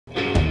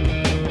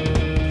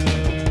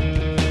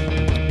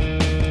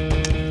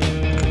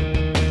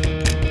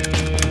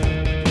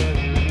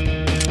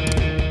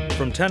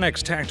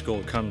10X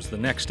Tactical comes the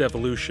next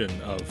evolution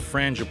of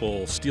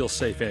frangible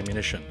steel-safe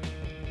ammunition,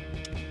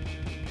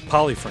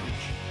 PolyFrang.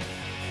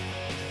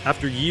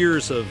 After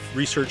years of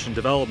research and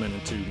development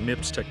into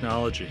MIPS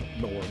technology,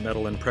 or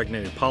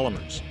metal-impregnated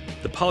polymers,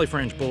 the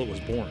PolyFrang bullet was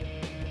born.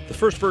 The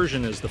first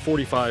version is the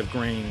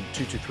 45-grain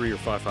 223 or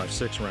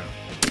 5.56 round.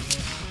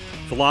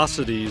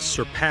 Velocities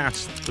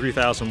surpass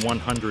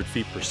 3,100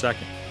 feet per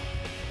second,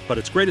 but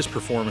its greatest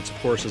performance, of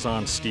course, is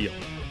on steel.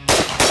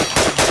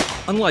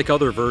 Unlike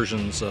other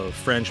versions of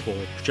frangible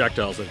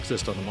projectiles that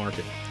exist on the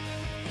market,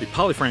 the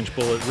PolyFrang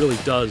bullet really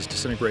does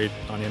disintegrate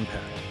on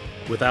impact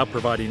without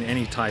providing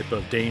any type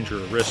of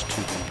danger or risk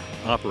to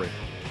the operator,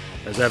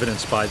 as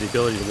evidenced by the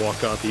ability to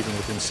walk up even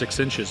within 6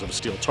 inches of a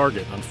steel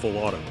target on full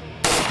auto.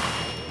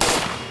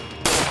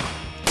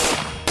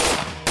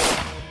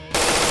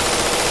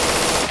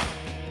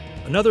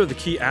 Another of the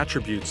key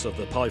attributes of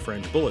the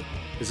PolyFrang bullet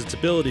is its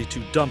ability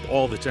to dump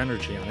all of its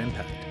energy on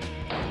impact,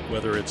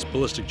 whether it's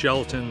ballistic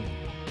gelatin,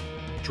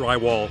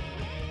 drywall,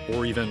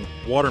 or even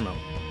watermelon.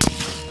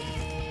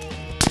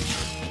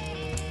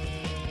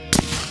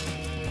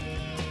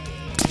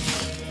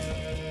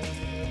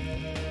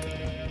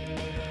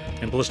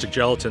 In ballistic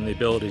gelatin, the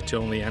ability to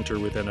only enter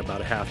within about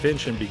a ½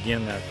 inch and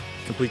begin that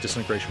complete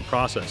disintegration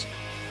process.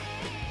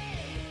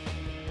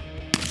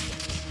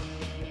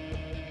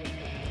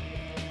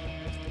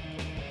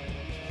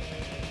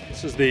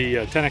 This is the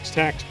 10X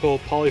Tactical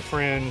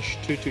PolyFrang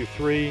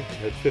 223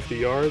 at 50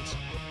 yards.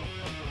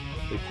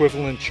 The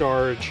equivalent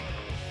charge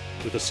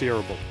with a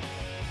Sierra bullet.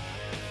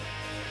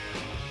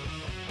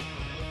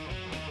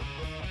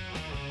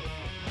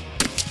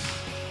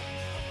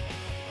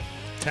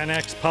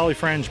 .10X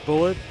PolyFrang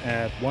bullet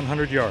at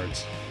 100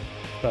 yards,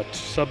 about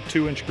sub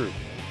 2-inch groove.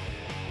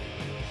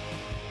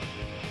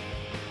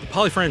 The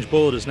PolyFrang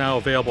bullet is now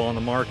available on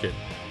the market